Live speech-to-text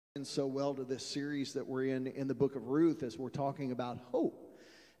So well to this series that we're in the book of Ruth, as we're talking about hope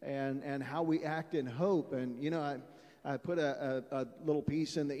and how we act in hope. And I put a little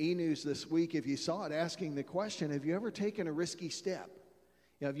piece in the e-news this week, if you saw it, asking the question, have you ever taken a risky step?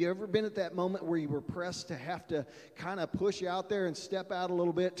 Have you ever been at that moment where you were pressed to have to kind of push out there and step out a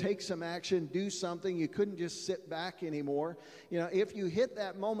little bit, take some action, do something? You couldn't just sit back anymore. If you hit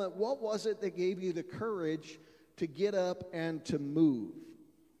that moment, what was it that gave you the courage to get up and to move?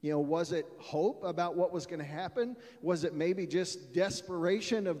 Was it hope about what was going to happen? Was it maybe just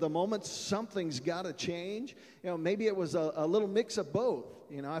desperation of the moment? Something's got to change. Maybe it was a little mix of both.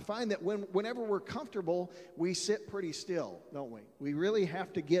 I find that whenever we're comfortable, we sit pretty still, don't we? We really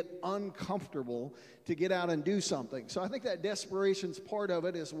have to get uncomfortable to get out and do something. So I think that desperation's part of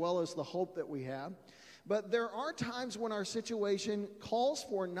it, as well as the hope that we have. But there are times when our situation calls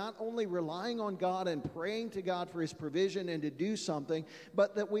for not only relying on God and praying to God for His provision and to do something,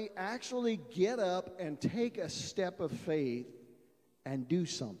 but that we actually get up and take a step of faith and do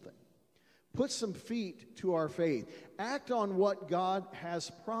something. Put some feet to our faith. Act on what God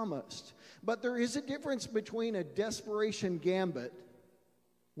has promised. But there is a difference between a desperation gambit,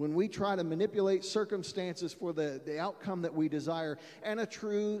 when we try to manipulate circumstances for the outcome that we desire, and a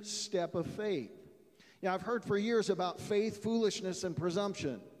true step of faith. I've heard for years about faith, foolishness, and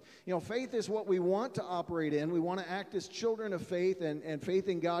presumption. Faith is what we want to operate in. We want to act as children of faith and faith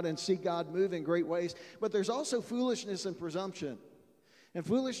in God and see God move in great ways. But there's also foolishness and presumption. And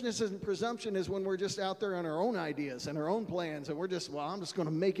foolishness and presumption is when we're just out there on our own ideas and our own plans, and we're just, I'm just going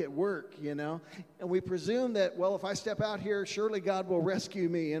to make it work, And we presume that, if I step out here, surely God will rescue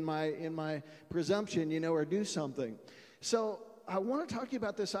me in my presumption, or do something. So I want to talk to you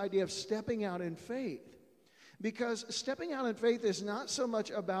about this idea of stepping out in faith. Because stepping out in faith is not so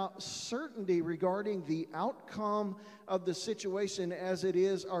much about certainty regarding the outcome of the situation as it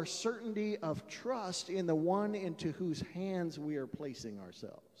is our certainty of trust in the one into whose hands we are placing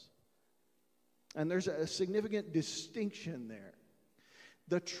ourselves. And there's a significant distinction there.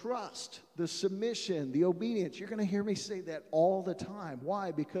 The trust, the submission, the obedience, you're going to hear me say that all the time.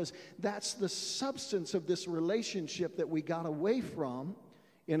 Why? Because that's the substance of this relationship that we got away from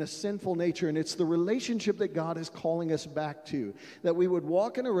in a sinful nature, and it's the relationship that God is calling us back to, that we would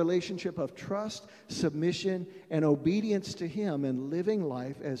walk in a relationship of trust, submission, and obedience to Him, and living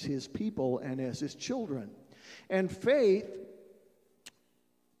life as His people and as His children. And faith,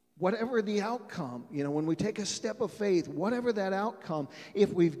 whatever the outcome, when we take a step of faith, whatever that outcome,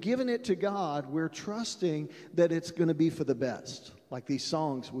 if we've given it to God, we're trusting that it's going to be for the best, like these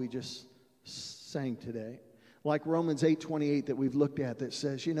songs we just sang today. Like Romans 8:28 that we've looked at, that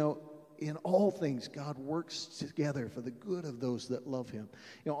says, in all things God works together for the good of those that love Him.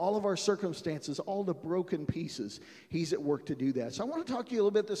 All of our circumstances, all the broken pieces, He's at work to do that. So I want to talk to you a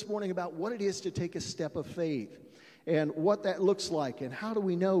little bit this morning about what it is to take a step of faith and what that looks like, and how do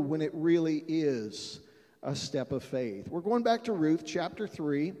we know when it really is a step of faith. We're going back to Ruth chapter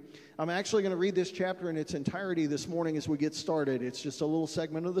 3. I'm actually going to read this chapter in its entirety this morning as we get started. It's just a little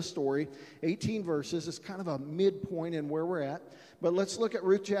segment of the story, 18 verses. It's kind of a midpoint in where we're at. But let's look at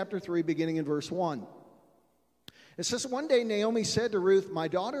Ruth chapter 3, beginning in verse 1. It says, "One day Naomi said to Ruth, 'My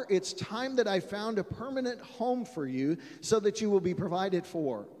daughter, it's time that I found a permanent home for you so that you will be provided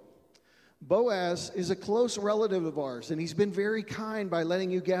for. Boaz is a close relative of ours, and he's been very kind by letting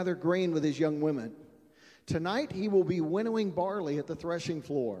you gather grain with his young women. Tonight he will be winnowing barley at the threshing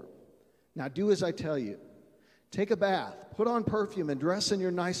floor. Now do as I tell you. Take a bath, put on perfume, and dress in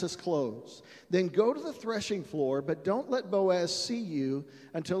your nicest clothes. Then go to the threshing floor, but don't let Boaz see you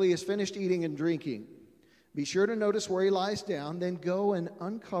until he has finished eating and drinking. Be sure to notice where he lies down, then go and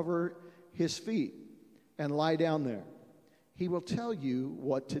uncover his feet and lie down there. He will tell you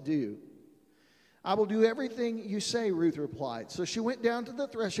what to do.' 'I will do everything you say,' Ruth replied. So she went down to the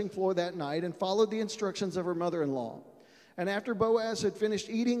threshing floor that night and followed the instructions of her mother-in-law. And after Boaz had finished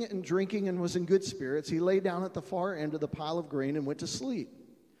eating and drinking and was in good spirits, he lay down at the far end of the pile of grain and went to sleep.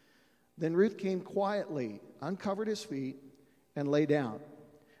 Then Ruth came quietly, uncovered his feet, and lay down.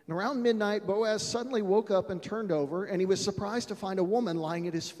 And around midnight, Boaz suddenly woke up and turned over, and he was surprised to find a woman lying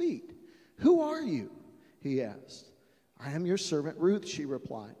at his feet. 'Who are you?' he asked. 'I am your servant Ruth,' she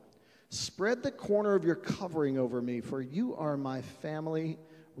replied. 'Spread the corner of your covering over me, for you are my family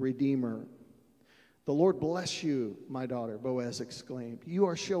redeemer.' 'The Lord bless you, my daughter,' Boaz exclaimed. 'You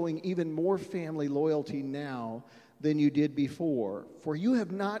are showing even more family loyalty now than you did before, for you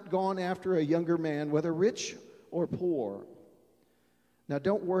have not gone after a younger man, whether rich or poor. Now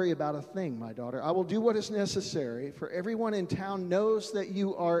don't worry about a thing, my daughter. I will do what is necessary, for everyone in town knows that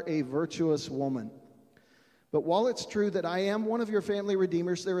you are a virtuous woman.' But while it's true that I am one of your family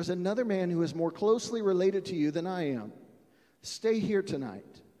redeemers, there is another man who is more closely related to you than I am. Stay here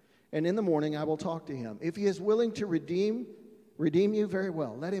tonight, and in the morning I will talk to him. If he is willing to redeem you, very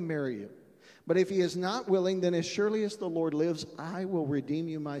well, let him marry you. But if he is not willing, then as surely as the Lord lives, I will redeem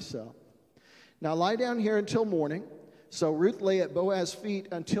you myself. Now lie down here until morning. So Ruth lay at Boaz's feet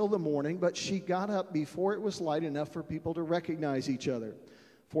until the morning, but she got up before it was light enough for people to recognize each other.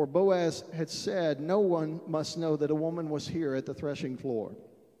 For Boaz had said, no one must know that a woman was here at the threshing floor.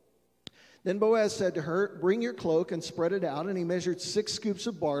 Then Boaz said to her, bring your cloak and spread it out. And he measured 6 scoops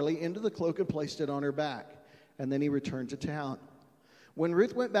of barley into the cloak and placed it on her back. And then he returned to town. When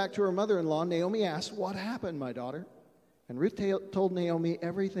Ruth went back to her mother-in-law, Naomi asked, what happened, my daughter? And Ruth told Naomi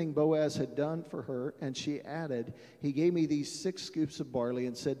everything Boaz had done for her. And she added, he gave me these 6 scoops of barley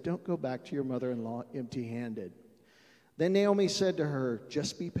and said, don't go back to your mother-in-law empty-handed. Then Naomi said to her,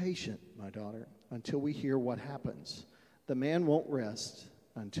 just be patient, my daughter, until we hear what happens. The man won't rest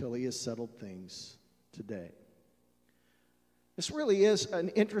until he has settled things today. This really is an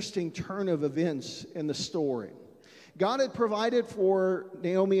interesting turn of events in the story. God had provided for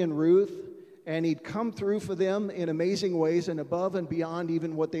Naomi and Ruth, and he'd come through for them in amazing ways and above and beyond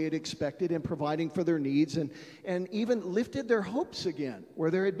even what they had expected in providing for their needs, and even lifted their hopes again.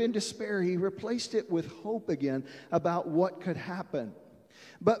 Where there had been despair, he replaced it with hope again about what could happen.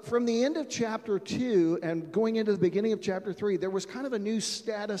 But from the end of chapter 2 and going into the beginning of chapter 3, there was kind of a new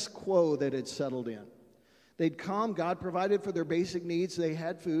status quo that had settled in. They'd come, God provided for their basic needs, they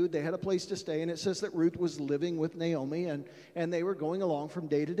had food, they had a place to stay, and it says that Ruth was living with Naomi, and they were going along from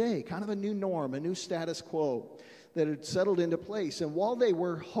day to day, kind of a new norm, a new status quo that had settled into place. And while they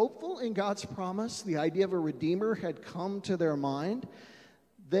were hopeful in God's promise, the idea of a redeemer had come to their mind,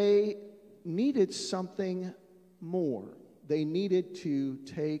 they needed something more. They needed to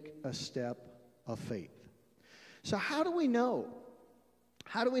take a step of faith. So how do we know?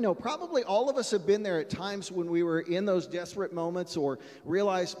 How do we know? Probably all of us have been there at times when we were in those desperate moments or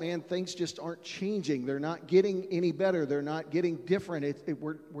realized, man, things just aren't changing. They're not getting any better. They're not getting different.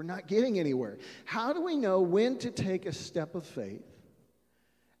 We're not getting anywhere. How do we know when to take a step of faith?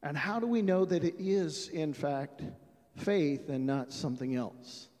 And how do we know that it is, in fact, faith and not something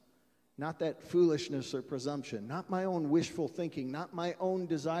else? Not that foolishness or presumption, not my own wishful thinking, not my own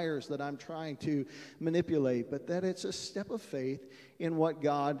desires that I'm trying to manipulate, but that it's a step of faith in what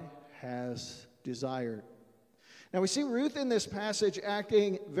God has desired. Now we see Ruth in this passage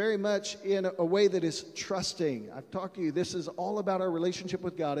acting very much in a way that is trusting. I've talked to you, this is all about our relationship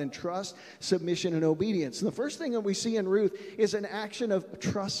with God and trust, submission, and obedience. And the first thing that we see in Ruth is an action of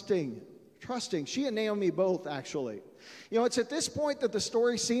trusting. She and Naomi both, actually. You know, it's at this point that the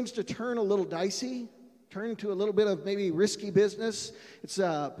story seems to turn a little dicey, turn into a little bit of maybe risky business. It's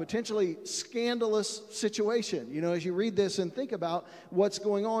a potentially scandalous situation, you know, as you read this and think about what's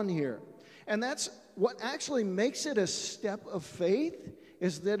going on here. And that's what actually makes it a step of faith,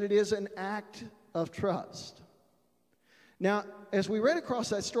 is that it is an act of trust. Now, as we read across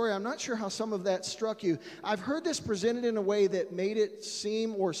that story, I'm not sure how some of that struck you. I've heard this presented in a way that made it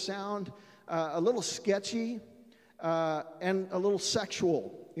seem or sound a little sketchy and a little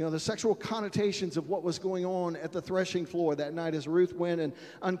sexual. You know, the sexual connotations of what was going on at the threshing floor that night as Ruth went and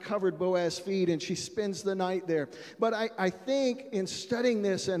uncovered Boaz's feet, and she spends the night there. But I think in studying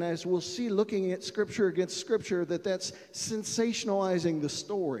this, and as we'll see looking at Scripture against Scripture, that's sensationalizing the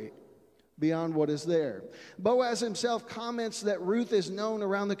story beyond what is there. Boaz himself comments that Ruth is known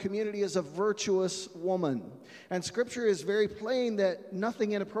around the community as a virtuous woman. And Scripture is very plain that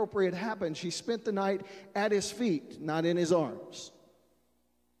nothing inappropriate happened. She spent the night at his feet, not in his arms.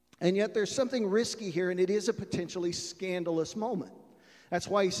 And yet there's something risky here, and it is a potentially scandalous moment. That's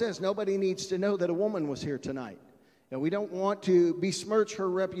why he says nobody needs to know that a woman was here tonight. And we don't want to besmirch her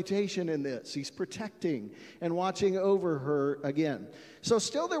reputation in this. He's protecting and watching over her again. So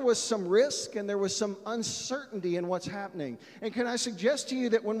still there was some risk and there was some uncertainty in what's happening. And can I suggest to you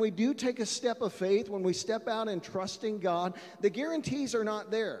that when we do take a step of faith, when we step out in trusting God, the guarantees are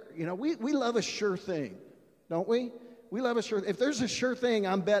not there. You know, we love a sure thing, don't we? We love a sure. If there's a sure thing,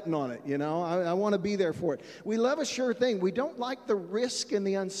 I'm betting on it, you know. I want to be there for it. We love a sure thing. We don't like the risk and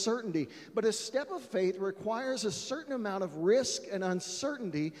the uncertainty. But a step of faith requires a certain amount of risk and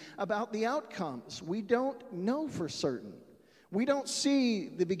uncertainty about the outcomes. We don't know for certain. We don't see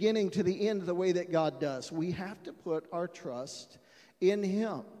the beginning to the end the way that God does. We have to put our trust in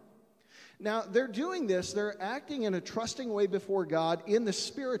Him. Now, they're doing this. They're acting in a trusting way before God in the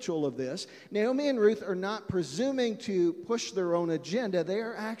spiritual of this. Naomi and Ruth are not presuming to push their own agenda. They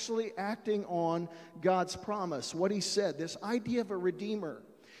are actually acting on God's promise, what He said, this idea of a redeemer.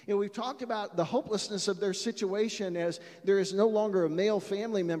 You know, we've talked about the hopelessness of their situation as there is no longer a male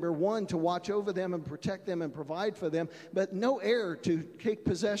family member, one to watch over them and protect them and provide for them, but no heir to take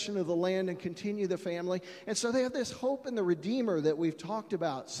possession of the land and continue the family. And so they have this hope in the Redeemer that we've talked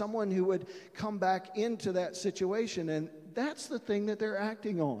about, someone who would come back into that situation. And that's the thing that they're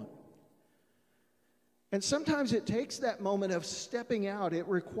acting on. And sometimes it takes that moment of stepping out. It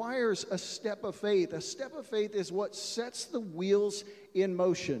requires a step of faith. A step of faith is what sets the wheels in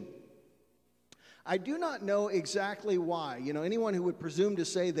motion. I do not know exactly why. You know, anyone who would presume to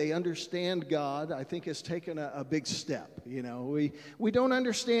say they understand God, I think has taken a big step. You know, we don't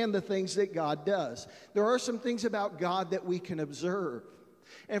understand the things that God does. There are some things about God that we can observe.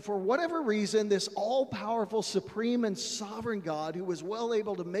 And for whatever reason, this all-powerful, supreme, and sovereign God, who is well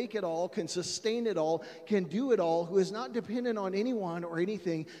able to make it all, can sustain it all, can do it all, who is not dependent on anyone or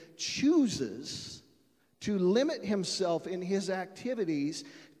anything, chooses to limit himself in his activities,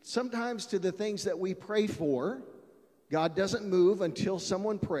 sometimes to the things that we pray for. God doesn't move until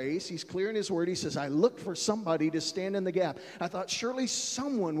someone prays. He's clear in his word. He says, I looked for somebody to stand in the gap. I thought surely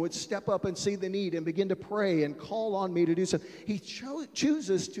someone would step up and see the need and begin to pray and call on me to do so. He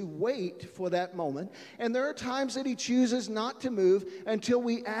chooses to wait for that moment. And there are times that he chooses not to move until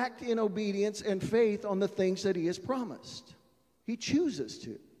we act in obedience and faith on the things that he has promised. He chooses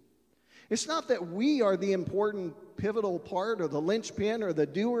to. It's not that we are the important pivotal part or the linchpin or the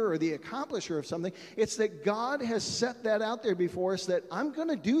doer or the accomplisher of something. It's that God has set that out there before us, that I'm going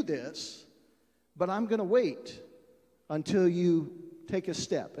to do this, but I'm going to wait until you take a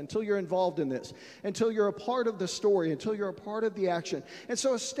step, until you're involved in this, until you're a part of the story, until you're a part of the action. And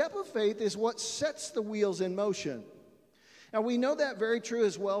so a step of faith is what sets the wheels in motion. Now, we know that very true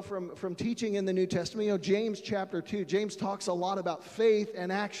as well from teaching in the New Testament. You know, James chapter 2, James talks a lot about faith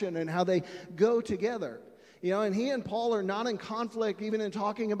and action and how they go together. You know, and he and Paul are not in conflict even in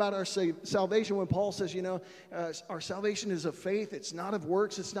talking about our salvation when Paul says, you know, our salvation is of faith. It's not of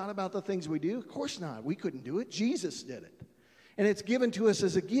works. It's not about the things we do. Of course not. We couldn't do it. Jesus did it. And it's given to us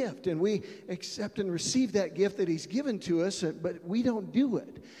as a gift, and we accept and receive that gift that he's given to us, but we don't do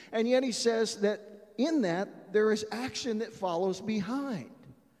it. And yet he says that in that, there is action that follows behind.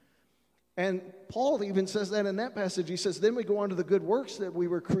 And Paul even says that in that passage. He says, then we go on to the good works that we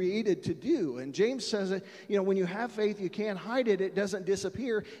were created to do. And James says that, you know, when you have faith, you can't hide it. It doesn't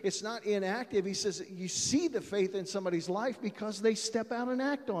disappear. It's not inactive. He says you see the faith in somebody's life because they step out and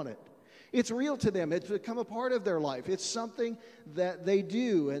act on it. It's real to them. It's become a part of their life. It's something that they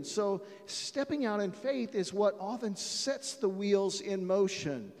do. And so stepping out in faith is what often sets the wheels in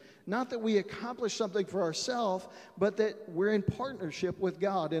motion. Not that we accomplish something for ourselves, but that we're in partnership with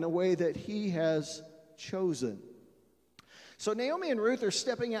God in a way that he has chosen. So Naomi and Ruth are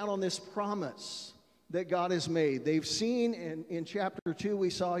stepping out on this promise that God has made. They've seen in chapter 2, we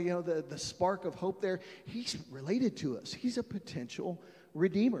saw, you know, the spark of hope there. He's related to us. He's a potential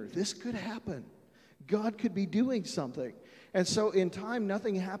redeemer. This could happen. God could be doing something. And so in time,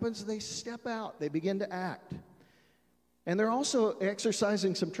 nothing happens. They step out. They begin to act. And they're also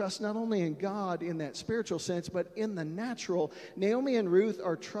exercising some trust not only in God in that spiritual sense, but in the natural. Naomi and Ruth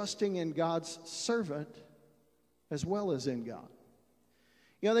are trusting in God's servant as well as in God.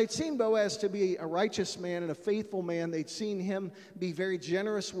 You know, they'd seen Boaz to be a righteous man and a faithful man. They'd seen him be very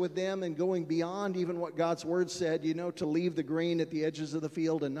generous with them and going beyond even what God's word said, you know, to leave the grain at the edges of the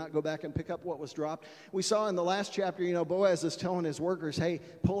field and not go back and pick up what was dropped. We saw in the last chapter, you know, Boaz is telling his workers, hey,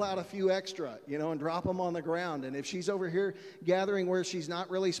 pull out a few extra, you know, and drop them on the ground. And if she's over here gathering where she's not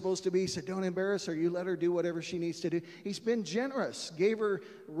really supposed to be, he said, don't embarrass her. You let her do whatever she needs to do. He's been generous, gave her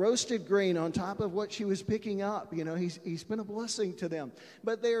roasted grain on top of what she was picking up. You know, he's been a blessing to them.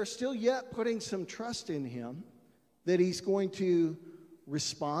 But they are still yet putting some trust in him that he's going to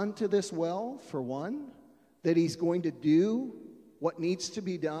respond to this well, for one, that he's going to do what needs to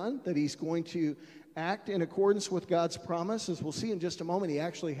be done, that he's going to act in accordance with God's promise. As we'll see in just a moment, he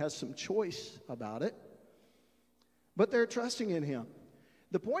actually has some choice about it. But they're trusting in him.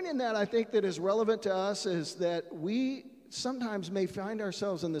 The point in that I think that is relevant to us is that we sometimes may find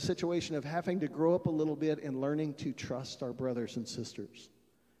ourselves in the situation of having to grow up a little bit in learning to trust our brothers and sisters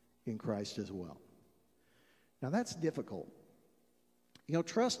in Christ as well. Now that's difficult. You know,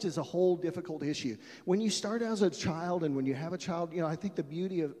 trust is a whole difficult issue. When you start as a child and when you have a child, you know, I think the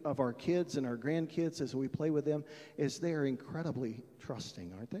beauty of our kids and our grandkids as we play with them is they're incredibly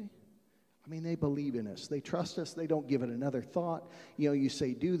trusting, aren't they? I mean, they believe in us. They trust us. They don't give it another thought. You know, you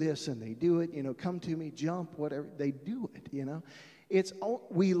say, do this, and they do it. You know, come to me, jump, whatever. They do it, you know.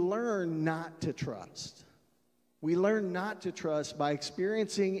 We learn not to trust. We learn not to trust by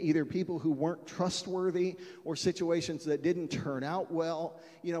experiencing either people who weren't trustworthy or situations that didn't turn out well.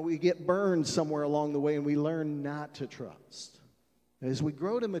 You know, we get burned somewhere along the way and we learn not to trust. As we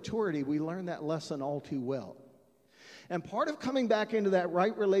grow to maturity, we learn that lesson all too well. And part of coming back into that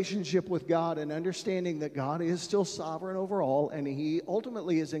right relationship with God and understanding that God is still sovereign over all and He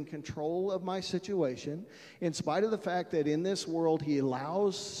ultimately is in control of my situation, in spite of the fact that in this world He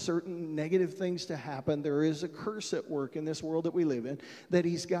allows certain negative things to happen, there is a curse at work in this world that we live in, that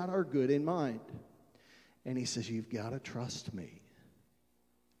He's got our good in mind. And He says, you've got to trust me.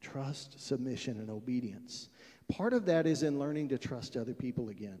 Trust, submission, and obedience. Part of that is in learning to trust other people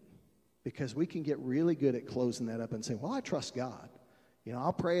again. Because we can get really good at closing that up and saying, well, I trust God. You know,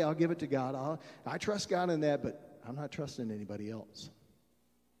 I'll pray, I'll give it to God. I trust God in that, but I'm not trusting anybody else.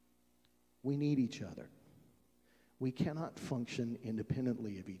 We need each other. We cannot function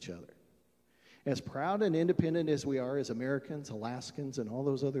independently of each other. As proud and independent as we are as Americans, Alaskans, and all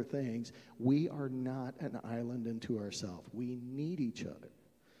those other things, we are not an island unto ourselves. We need each other.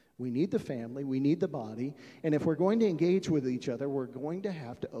 We need the family, we need the body, and if we're going to engage with each other, we're going to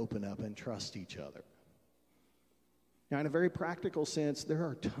have to open up and trust each other. Now, in a very practical sense, there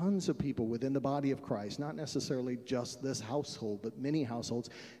are tons of people within the body of Christ, not necessarily just this household, but many households,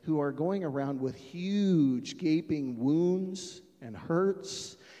 who are going around with huge gaping wounds and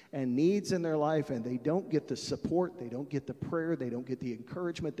hurts and needs in their life, and they don't get the support, they don't get the prayer, they don't get the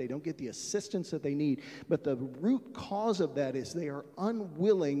encouragement, they don't get the assistance that they need. But the root cause of that is they are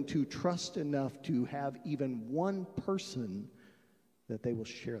unwilling to trust enough to have even one person that they will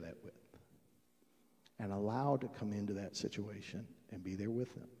share that with and allow to come into that situation and be there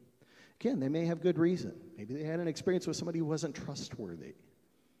with them. Again, they may have good reason. Maybe they had an experience with somebody who wasn't trustworthy,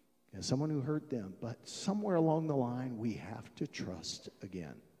 and someone who hurt them. But somewhere along the line, we have to trust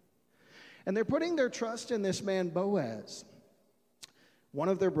again. And they're putting their trust in this man Boaz, one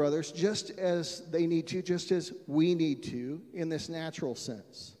of their brothers, just as they need to, just as we need to in this natural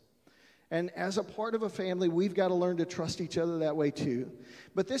sense. And as a part of a family, we've got to learn to trust each other that way too.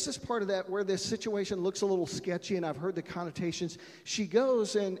 But this is part of that where this situation looks a little sketchy, and I've heard the connotations. She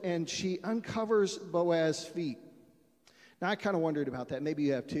goes and she uncovers Boaz's feet. Now, I kind of wondered about that. Maybe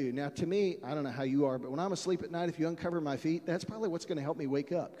you have too. Now, to me, I don't know how you are, but when I'm asleep at night, if you uncover my feet, that's probably what's going to help me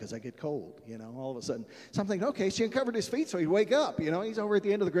wake up because I get cold, you know, all of a sudden. So I'm thinking, okay, she uncovered his feet so he'd wake up, you know. He's over at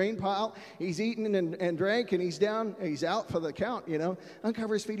the end of the grain pile. He's eaten and drank, and he's out for the count, you know.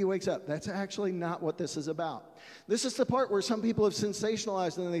 Uncover his feet, he wakes up. That's actually not what this is about. This is the part where some people have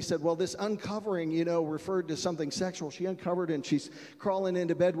sensationalized, and they said, well, this uncovering, you know, referred to something sexual. She uncovered, and she's crawling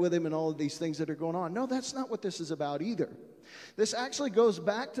into bed with him and all of these things that are going on. No, that's not what this is about either. This actually goes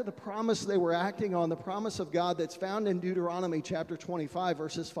back to the promise they were acting on, the promise of God that's found in Deuteronomy chapter 25,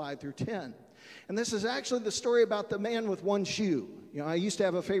 verses 5 through 10. And this is actually the story about the man with one shoe. You know, I used to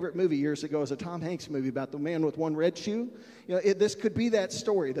have a favorite movie years ago. It was a Tom Hanks movie about the man with one red shoe. You know, this could be that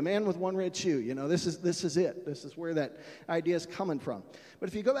story, the man with one red shoe. You know, this is it. This is where that idea is coming from. But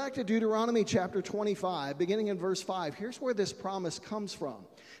if you go back to Deuteronomy chapter 25, beginning in verse 5, here's where this promise comes from.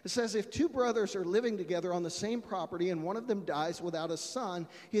 It says, if two brothers are living together on the same property and one of them dies without a son,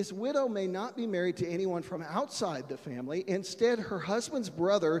 his widow may not be married to anyone from outside the family. Instead, her husband's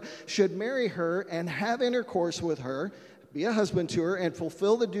brother should marry her and have intercourse with her, be a husband to her, and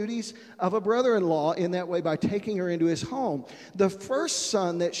fulfill the duties of a brother-in-law in that way by taking her into his home. The first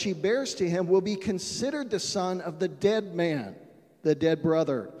son that she bears to him will be considered the son of the dead man, the dead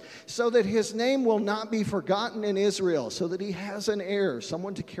brother, so that his name will not be forgotten in Israel, so that he has an heir,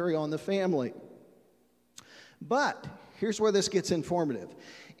 someone to carry on the family. But here's where this gets informative.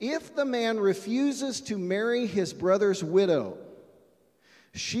 If the man refuses to marry his brother's widow,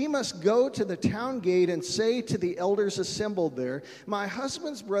 she must go to the town gate and say to the elders assembled there, my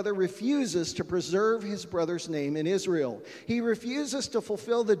husband's brother refuses to preserve his brother's name in Israel. He refuses to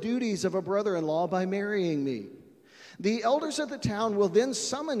fulfill the duties of a brother-in-law by marrying me. The elders of the town will then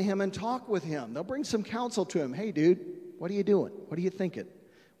summon him and talk with him. They'll bring some counsel to him. Hey, dude, what are you doing? What are you thinking?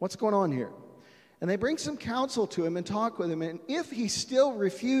 What's going on here? And they bring some counsel to him and talk with him. And if he still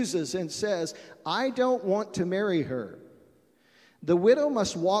refuses and says, I don't want to marry her, the widow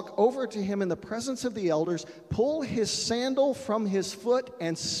must walk over to him in the presence of the elders, pull his sandal from his foot,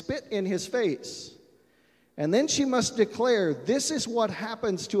 and spit in his face. And then she must declare, this is what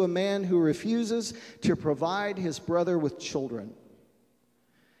happens to a man who refuses to provide his brother with children.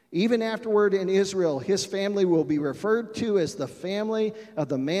 Even afterward in Israel, his family will be referred to as the family of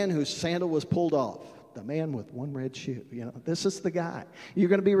the man whose sandal was pulled off. the man with one red shoe. You know, this is the guy. You're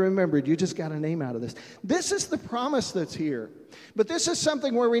going to be remembered. You just got a name out of this. This is the promise that's here. But this is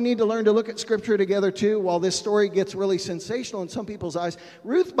something where we need to learn to look at Scripture together too. While this story gets really sensational in some people's eyes,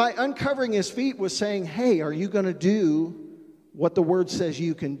 Ruth, by uncovering his feet, was saying, hey, are you going to do what the Word says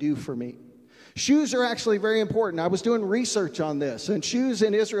you can do for me? Shoes are actually very important. I was doing research on this, and shoes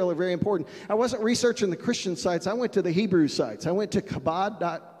in Israel are very important. I wasn't researching the Christian sites. I went to the Hebrew sites. I went to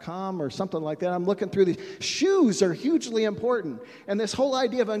kabod.com or something like that. I'm looking through these. Shoes are hugely important. And this whole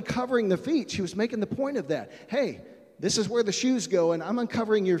idea of uncovering the feet, she was making the point of that. Hey, this is where the shoes go, and I'm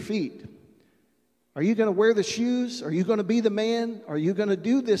uncovering your feet. Are you going to wear the shoes? Are you going to be the man? Are you going to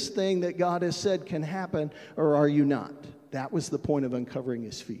do this thing that God has said can happen, or are you not? That was the point of uncovering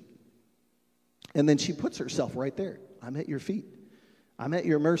his feet. And then she puts herself right there. I'm at your feet. I'm at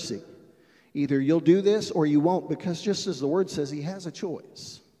your mercy. Either you'll do this or you won't, because just as the Word says, he has a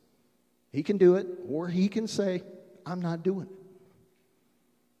choice. He can do it, or he can say, I'm not doing it.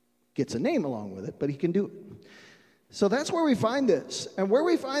 Gets a name along with it, but he can do it. So that's where we find this. And where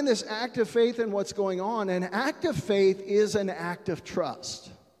we find this act of faith in what's going on, an act of faith is an act of trust.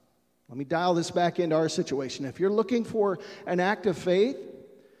 Let me dial this back into our situation. If you're looking for an act of faith,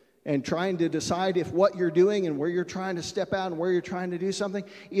 and trying to decide if what you're doing and where you're trying to step out and where you're trying to do something,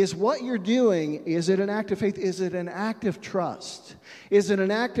 is what you're doing, is it an act of faith? Is it an act of trust? Is it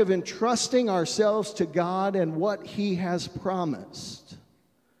an act of entrusting ourselves to God and what he has promised?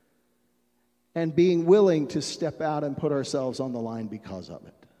 And being willing to step out and put ourselves on the line because of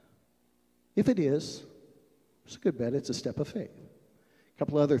it? If it is, it's a good bet it's a step of faith. A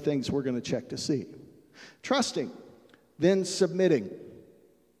couple other things we're going to check to see. Trusting, then submitting.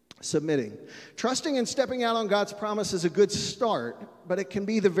 Submitting. Trusting and stepping out on God's promise is a good start, but it can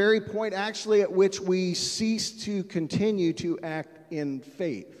be the very point actually at which we cease to continue to act in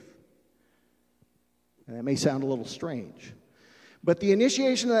faith. And that may sound a little strange. But the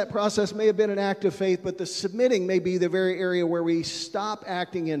initiation of that process may have been an act of faith, but the submitting may be the very area where we stop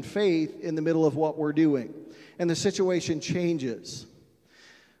acting in faith in the middle of what we're doing, and the situation changes.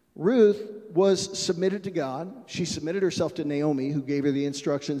 Ruth was submitted to God. She submitted herself to Naomi, who gave her the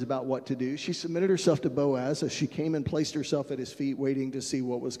instructions about what to do. She submitted herself to Boaz as she came and placed herself at his feet, waiting to see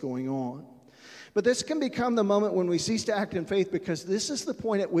what was going on. But this can become the moment when we cease to act in faith, because this is the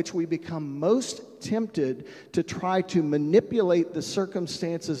point at which we become most tempted to try to manipulate the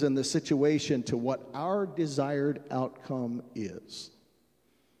circumstances and the situation to what our desired outcome is.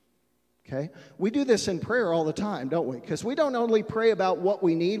 Okay? We do this in prayer all the time, don't we? Because we don't only pray about what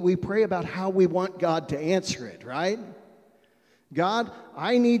we need, we pray about how we want God to answer it, right? God,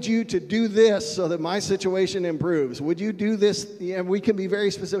 I need you to do this so that my situation improves. Would you do this? And we can be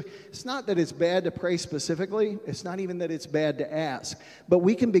very specific. It's not that it's bad to pray specifically. It's not even that it's bad to ask. But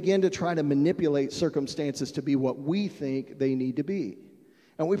we can begin to try to manipulate circumstances to be what we think they need to be.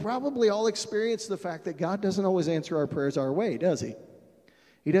 And we probably all experience the fact that God doesn't always answer our prayers our way, does he?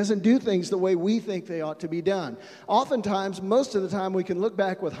 He doesn't do things the way we think they ought to be done. Oftentimes, most of the time, we can look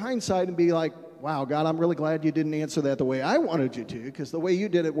back with hindsight and be like, wow, God, I'm really glad you didn't answer that the way I wanted you to, because the way you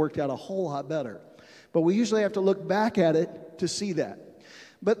did it worked out a whole lot better. But we usually have to look back at it to see that.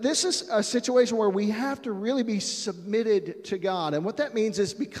 But this is a situation where we have to really be submitted to God. And what that means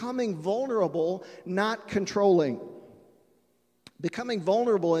is becoming vulnerable, not controlling. Becoming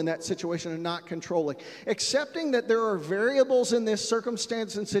vulnerable in that situation and not controlling. Accepting that there are variables in this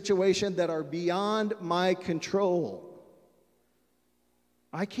circumstance and situation that are beyond my control.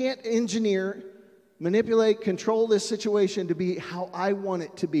 I can't engineer, manipulate, control this situation to be how I want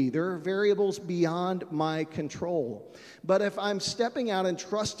it to be. There are variables beyond my control. But if I'm stepping out and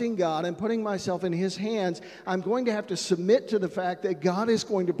trusting God and putting myself in his hands, I'm going to have to submit to the fact that God is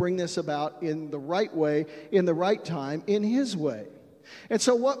going to bring this about in the right way, in the right time, in his way. And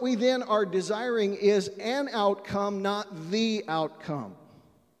so what we then are desiring is an outcome, not the outcome.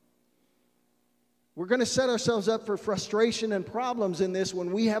 We're going to set ourselves up for frustration and problems in this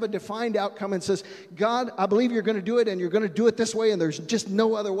when we have a defined outcome and says, God, I believe you're going to do it, and you're going to do it this way, and there's just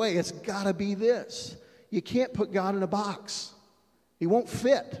no other way. It's got to be this. You can't put God in a box. He won't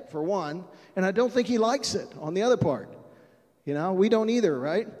fit, for one, and I don't think he likes it on the other part. You know, we don't either,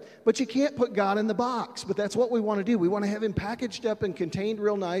 right? But you can't put God in the box. But that's what we want to do. We want to have him packaged up and contained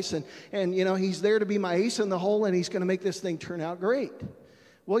real nice. And you know, he's there to be my ace in the hole, and he's going to make this thing turn out great.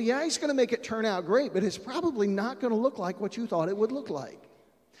 Well, yeah, he's going to make it turn out great, but it's probably not going to look like what you thought it would look like.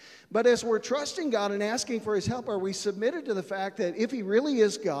 But as we're trusting God and asking for his help, are we submitted to the fact that if he really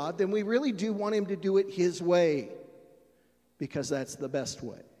is God, then we really do want him to do it his way, because that's the best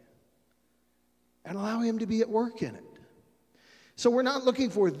way. And allow him to be at work in it. So we're not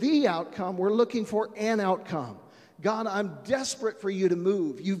looking for the outcome, we're looking for an outcome. God, I'm desperate for you to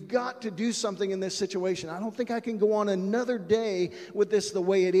move. You've got to do something in this situation. I don't think I can go on another day with this the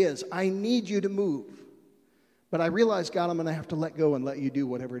way it is. I need you to move. But I realize, God, I'm going to have to let go and let you do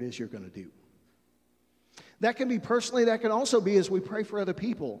whatever it is you're going to do. That can be personally, that can also be as we pray for other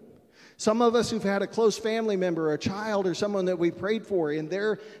people. Some of us who've had a close family member, or a child, or someone that we prayed for in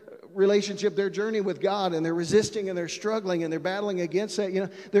their relationship, their journey with God, and they're resisting and they're struggling and they're battling against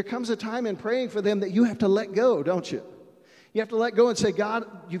that, there comes a time in praying for them that you have to let go, don't you? You have to let go and say, God,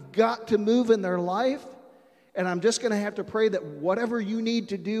 you've got to move in their life, and I'm just going to have to pray that whatever you need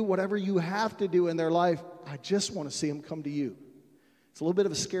to do, whatever you have to do in their life, I just want to see them come to you. It's a little bit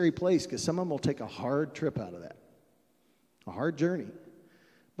of a scary place because some of them will take a hard trip out of that, a hard journey.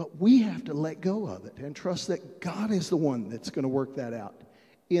 But we have to let go of it and trust that God is the one that's going to work that out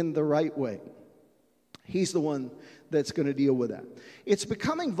in the right way. He's the one that's going to deal with that. It's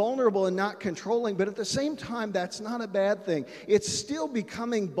becoming vulnerable and not controlling, but at the same time, that's not a bad thing. It's still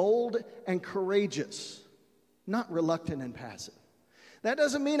becoming bold and courageous, not reluctant and passive. That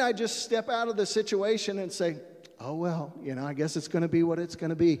doesn't mean I just step out of the situation and say, oh, well, I guess it's going to be what it's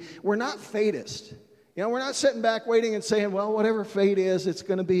going to be. We're not fatists. We're not sitting back waiting and saying, well, whatever fate is, it's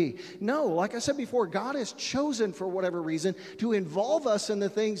going to be. No, like I said before, God has chosen for whatever reason to involve us in the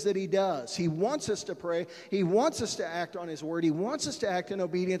things that he does. He wants us to pray. He wants us to act on his word. He wants us to act in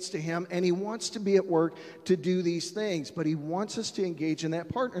obedience to him, and he wants to be at work to do these things. But he wants us to engage in that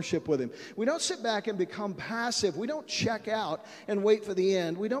partnership with him. We don't sit back and become passive. We don't check out and wait for the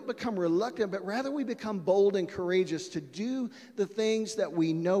end. We don't become reluctant, but rather we become bold and courageous to do the things that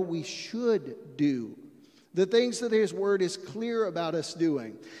we know we should do. The things that his word is clear about us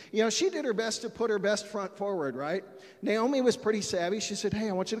doing. She did her best to put her best front forward, right? Naomi was pretty savvy. She said, hey,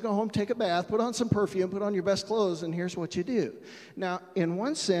 I want you to go home, take a bath, put on some perfume, put on your best clothes, and here's what you do. Now, in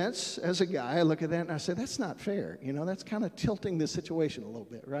one sense, as a guy, I look at that and I say, that's not fair. That's kind of tilting the situation a little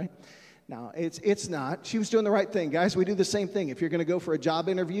bit, right? Now, it's not. She was doing the right thing. Guys, we do the same thing. If you're going to go for a job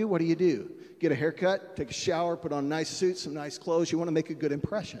interview, what do? Get a haircut, take a shower, put on a nice suit, some nice clothes. You want to make a good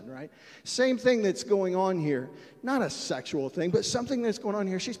impression, right? Same thing that's going on here. Not a sexual thing, but something that's going on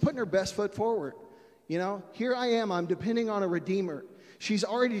here. She's putting her best foot forward. Here I am. I'm depending on a redeemer. She's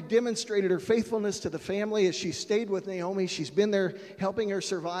already demonstrated her faithfulness to the family as she stayed with Naomi. She's been there helping her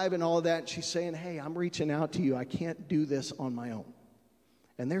survive and all of that. And she's saying, hey, I'm reaching out to you. I can't do this on my own.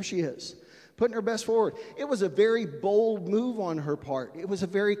 And there she is, putting her best forward. It was a very bold move on her part. It was a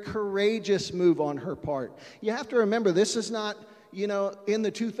very courageous move on her part. You have to remember, this is not, in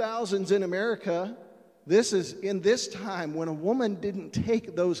the 2000s in America. This is in this time when a woman didn't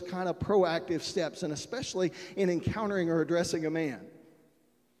take those kind of proactive steps, and especially in encountering or addressing a man.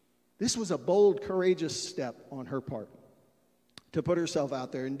 This was a bold, courageous step on her part to put herself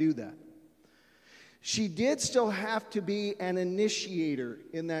out there and do that. She did still have to be an initiator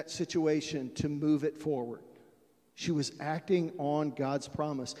in that situation to move it forward. She was acting on God's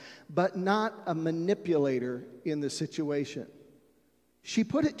promise, but not a manipulator in the situation. She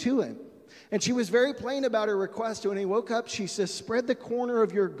put it to him, and she was very plain about her request. When he woke up, she says, spread the corner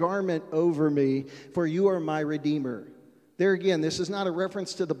of your garment over me, for you are my Redeemer. There again, this is not a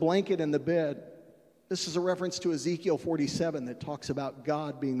reference to the blanket in the bed. This is a reference to Ezekiel 47 that talks about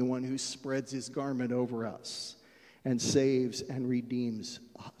God being the one who spreads his garment over us and saves and redeems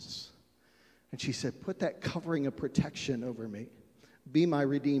us. And she said, put that covering of protection over me. Be my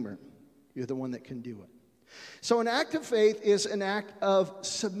Redeemer. You're the one that can do it. So an act of faith is an act of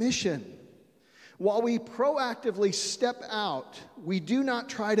submission. While we proactively step out, we do not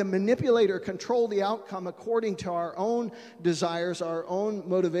try to manipulate or control the outcome according to our own desires, our own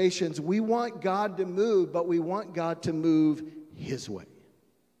motivations. We want God to move, but we want God to move his way,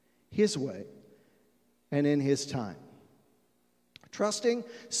 and in his time. Trusting,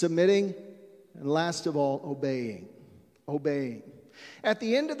 submitting, and last of all, obeying. At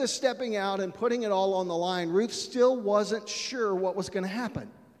the end of the stepping out and putting it all on the line, Ruth still wasn't sure what was going to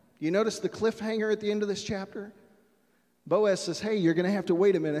happen. You notice the cliffhanger at the end of this chapter? Boaz says, hey, you're going to have to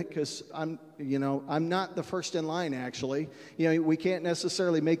wait a minute because I'm not the first in line, actually. We can't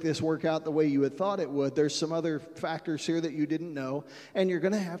necessarily make this work out the way you had thought it would. There's some other factors here that you didn't know, and you're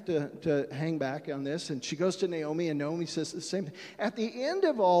going to have to hang back on this. And she goes to Naomi, and Naomi says the same thing. At the end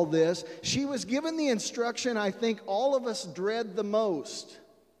of all this, she was given the instruction I think all of us dread the most.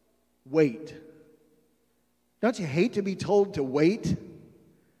 Wait. Don't you hate to be told to wait?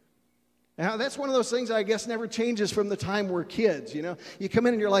 Now, that's one of those things I guess never changes from the time we're kids, You come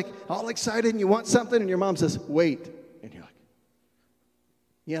in and you're like all excited and you want something and your mom says, wait. And you're like,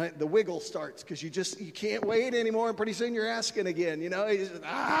 You know, the wiggle starts because you can't wait anymore, and pretty soon you're asking again, you know. You just,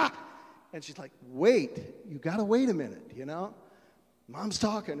 and she's like, wait, you got to wait a minute, you know. Mom's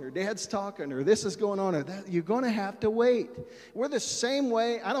talking, or dad's talking, or this is going on, or that. You're going to have to wait. We're the same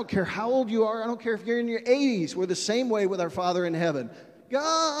way. I don't care how old you are. I don't care if you're in your 80s. We're the same way with our Father in heaven.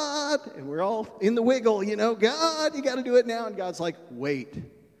 God, and we're all in the wiggle, you know. God, you got to do it now. And God's like, wait.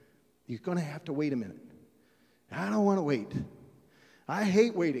 You're going to have to wait a minute. I don't want to wait. I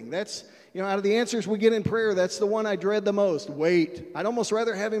hate waiting. That's, you know, out of the answers we get in prayer, that's the one I dread the most. Wait. I'd almost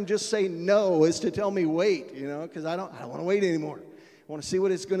rather have him just say no as to tell me wait, you know, because I don't want to wait anymore. I want to see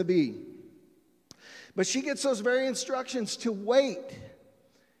what it's going to be. But she gets those very instructions to wait.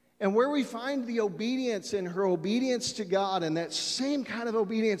 And where we find the obedience in her obedience to God, and that same kind of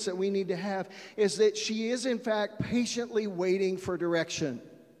obedience that we need to have, is that she is in fact patiently waiting for direction.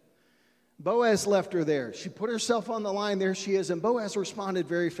 Boaz left her there. She put herself on the line. There she is. And Boaz responded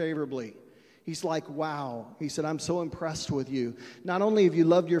very favorably. He's like, wow. He said, I'm so impressed with you. Not only have you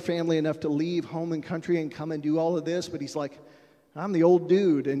loved your family enough to leave home and country and come and do all of this, but he's like, I'm the old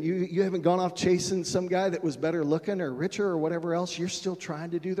dude, and you haven't gone off chasing some guy that was better looking or richer or whatever else. You're still trying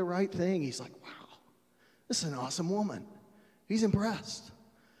to do the right thing. He's like, wow, this is an awesome woman. He's impressed.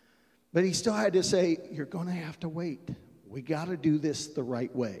 But he still had to say, you're going to have to wait. We got to do this the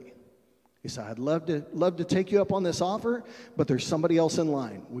right way. He said, I'd love to take you up on this offer, but there's somebody else in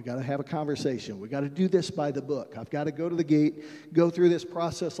line. We got to have a conversation. We got to do this by the book. I've got to go to the gate, go through this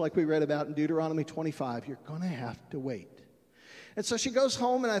process like we read about in Deuteronomy 25. You're going to have to wait. And so she goes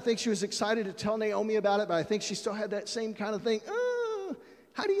home, and I think she was excited to tell Naomi about it, but I think she still had that same kind of thing.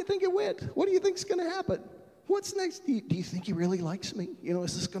 How do you think it went? What do you think's going to happen? What's next? Do you think he really likes me? You know,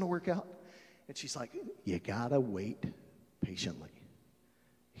 is this going to work out? And she's like, you got to wait patiently.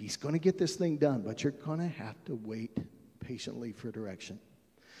 He's going to get this thing done, but you're going to have to wait patiently for direction.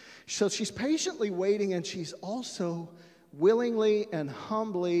 So she's patiently waiting, and she's also willingly and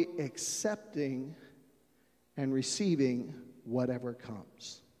humbly accepting and receiving whatever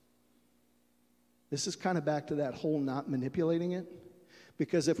comes. This is kind of back to that whole not manipulating it.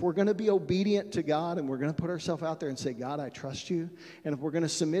 Because if we're going to be obedient to God and we're going to put ourselves out there and say, God, I trust you. And if we're going to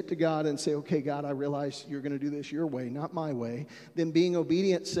submit to God and say, okay, God, I realize you're going to do this your way, not my way. Then being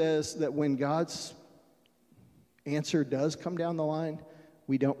obedient says that when God's answer does come down the line,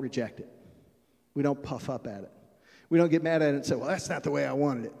 we don't reject it. We don't puff up at it. We don't get mad at it and say, well, that's not the way I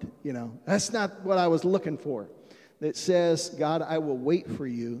wanted it. You know, that's not what I was looking for. It says, God, I will wait for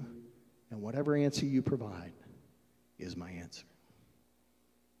you, and whatever answer you provide is my answer.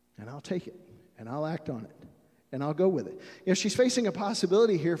 And I'll take it, and I'll act on it, and I'll go with it. You know, she's facing a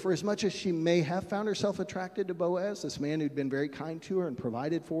possibility here. For as much as she may have found herself attracted to Boaz, this man who'd been very kind to her and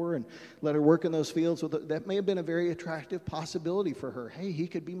provided for her and let her work in those fields, that may have been a very attractive possibility for her. Hey, he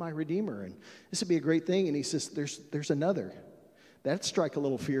could be my redeemer, and this would be a great thing. And he says, there's another. That'd strike a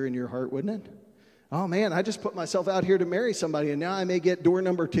little fear in your heart, wouldn't it? Oh, man, I just put myself out here to marry somebody, and now I may get door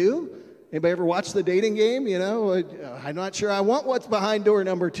number 2. Anybody ever watch The Dating Game? You know, I'm not sure I want what's behind door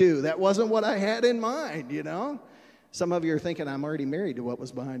number 2. That wasn't what I had in mind, you know. Some of you are thinking, I'm already married to what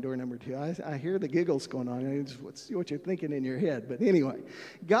was behind door number 2. I hear the giggles going on. Let's see what you're thinking in your head. But anyway,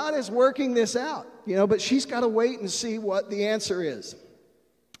 God is working this out, you know, but she's got to wait and see what the answer is.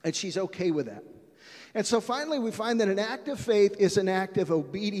 And she's okay with that. And so finally, we find that an act of faith is an act of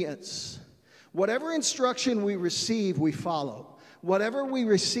obedience. Whatever instruction we receive, we follow. Whatever we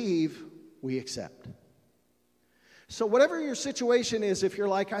receive, we accept. So whatever your situation is, if you're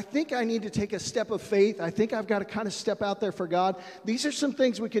like, I think I need to take a step of faith, I think I've got to kind of step out there for God, these are some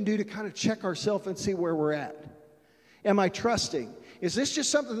things we can do to kind of check ourselves and see where we're at. Am I trusting? Is this just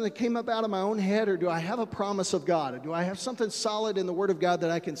something that came up out of my own head, or do I have a promise of God? Or do I have something solid in the Word of God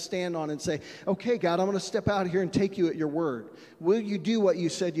that I can stand on and say, okay, God, I'm going to step out here and take you at your word. Will you do what you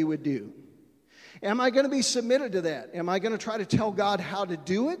said you would do? Am I going to be submitted to that? Am I going to try to tell God how to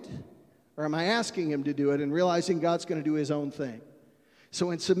do it? Or am I asking him to do it and realizing God's going to do his own thing?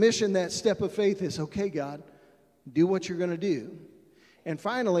 So in submission, that step of faith is, okay, God, do what you're going to do. And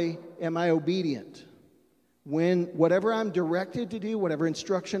finally, am I obedient? When whatever I'm directed to do, whatever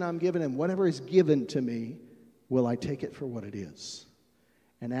instruction I'm given, and whatever is given to me, will I take it for what it is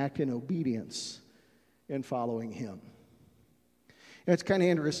and act in obedience in following him? It's kind of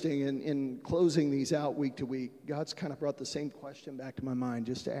interesting, in closing these out week to week, God's kind of brought the same question back to my mind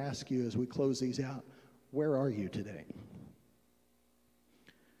just to ask you as we close these out, where are you today?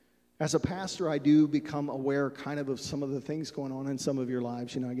 As a pastor, I do become aware kind of some of the things going on in some of your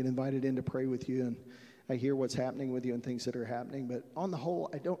lives. You know, I get invited in to pray with you, and I hear what's happening with you and things that are happening. But on the whole,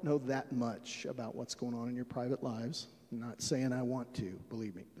 I don't know that much about what's going on in your private lives. I'm not saying I want to,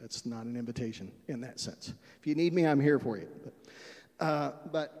 believe me. That's not an invitation in that sense. If you need me, I'm here for you.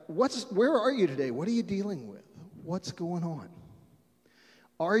 But where are you today? What are you dealing with? What's going on?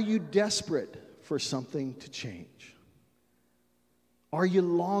 Are you desperate for something to change? Are you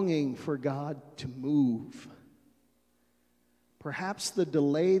longing for God to move? Perhaps the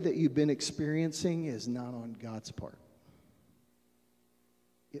delay that you've been experiencing is not on God's part.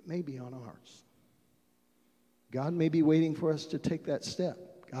 It may be on ours. God may be waiting for us to take that step.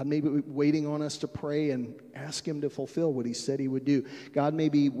 God may be waiting on us to pray and ask Him to fulfill what He said He would do. God may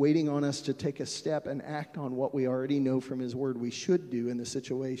be waiting on us to take a step and act on what we already know from His Word we should do in the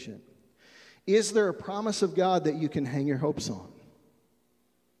situation. Is there a promise of God that you can hang your hopes on?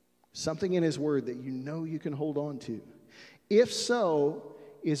 Something in His Word that you know you can hold on to? If so,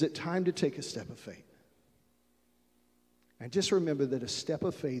 is it time to take a step of faith? And just remember that a step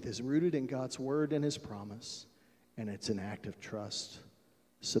of faith is rooted in God's Word and His promise, and it's an act of trust,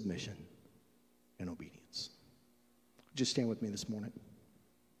 submission, and obedience. Just stand with me this morning.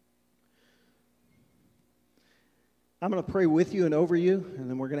 I'm going to pray with you and over you, and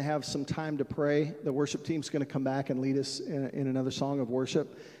then we're going to have some time to pray. The worship team's going to come back and lead us in another song of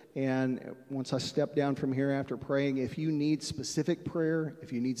worship. And once I step down from here after praying, if you need specific prayer,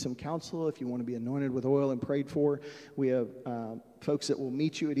 if you need some counsel, if you want to be anointed with oil and prayed for, we have folks that will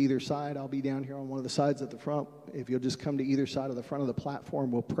meet you at either side. I'll be down here on one of the sides at the front. If you'll just come to either side of the front of the platform,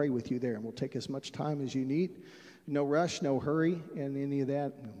 we'll pray with you there. And we'll take as much time as you need. No rush, no hurry, and any of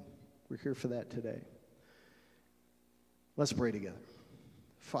that. We're here for that today. Let's pray together.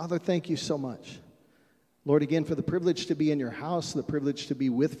 Father, thank you so much. Lord, again, for the privilege to be in your house, the privilege to be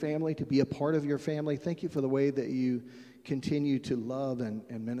with family, to be a part of your family. Thank you for the way that you continue to love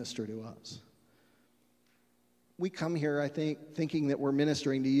and minister to us. We come here, I think, thinking that we're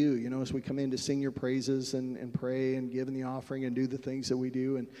ministering to you, you know, as we come in to sing your praises and pray and give in the offering and do the things that we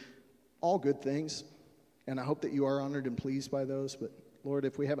do, and all good things. And I hope that you are honored and pleased by those. But, Lord,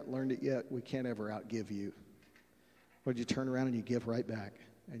 if we haven't learned it yet, we can't ever outgive you. Lord, you turn around and you give right back,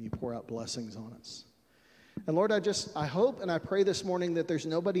 and you pour out blessings on us. And Lord, I hope and I pray this morning that there's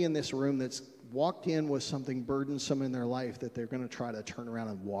nobody in this room that's walked in with something burdensome in their life that they're going to try to turn around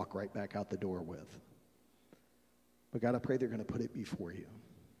and walk right back out the door with. But God, I pray they're going to put it before you.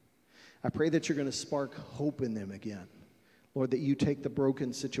 I pray that you're going to spark hope in them again. Lord, that you take the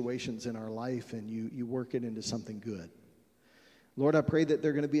broken situations in our life and you work it into something good. Lord, I pray that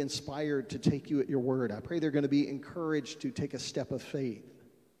they're going to be inspired to take you at your word. I pray they're going to be encouraged to take a step of faith.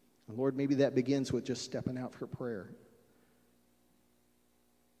 And Lord, maybe that begins with just stepping out for prayer.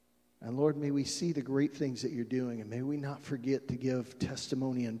 And Lord, may we see the great things that you're doing, and may we not forget to give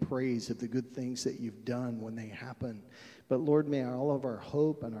testimony and praise of the good things that you've done when they happen. But Lord, may all of our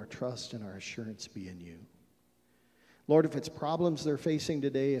hope and our trust and our assurance be in you. Lord, if it's problems they're facing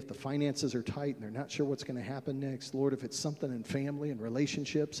today, if the finances are tight and they're not sure what's going to happen next, Lord, if it's something in family and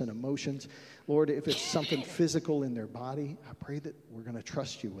relationships and emotions, Lord, if it's something physical in their body, I pray that we're going to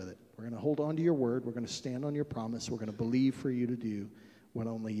trust you with it. We're going to hold on to your word. We're going to stand on your promise. We're going to believe for you to do what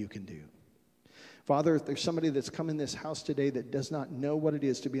only you can do. Father, if there's somebody that's come in this house today that does not know what it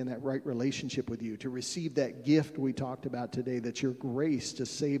is to be in that right relationship with you, to receive that gift we talked about today, that's your grace to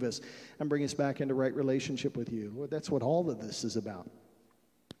save us and bring us back into right relationship with you, Lord, that's what all of this is about.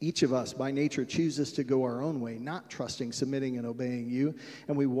 Each of us, by nature, chooses to go our own way, not trusting, submitting, and obeying you,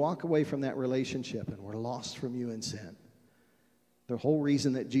 and we walk away from that relationship, and we're lost from you in sin. The whole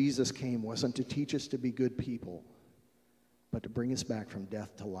reason that Jesus came wasn't to teach us to be good people, but to bring us back from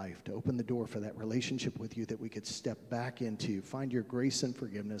death to life, to open the door for that relationship with you that we could step back into, find your grace and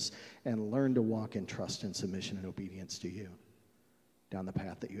forgiveness, and learn to walk in trust and submission and obedience to you down the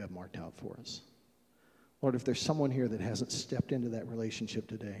path that you have marked out for us. Lord, if there's someone here that hasn't stepped into that relationship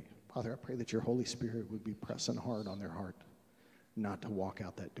today, Father, I pray that your Holy Spirit would be pressing hard on their heart not to walk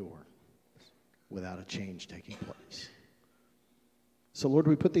out that door without a change taking place. So, Lord,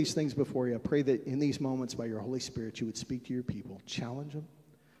 we put these things before you. I pray that in these moments, by your Holy Spirit, you would speak to your people, challenge them,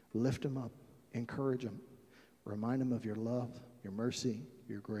 lift them up, encourage them, remind them of your love, your mercy,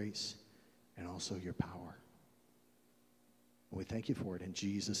 your grace, and also your power. And we thank you for it in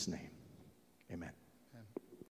Jesus' name. Amen.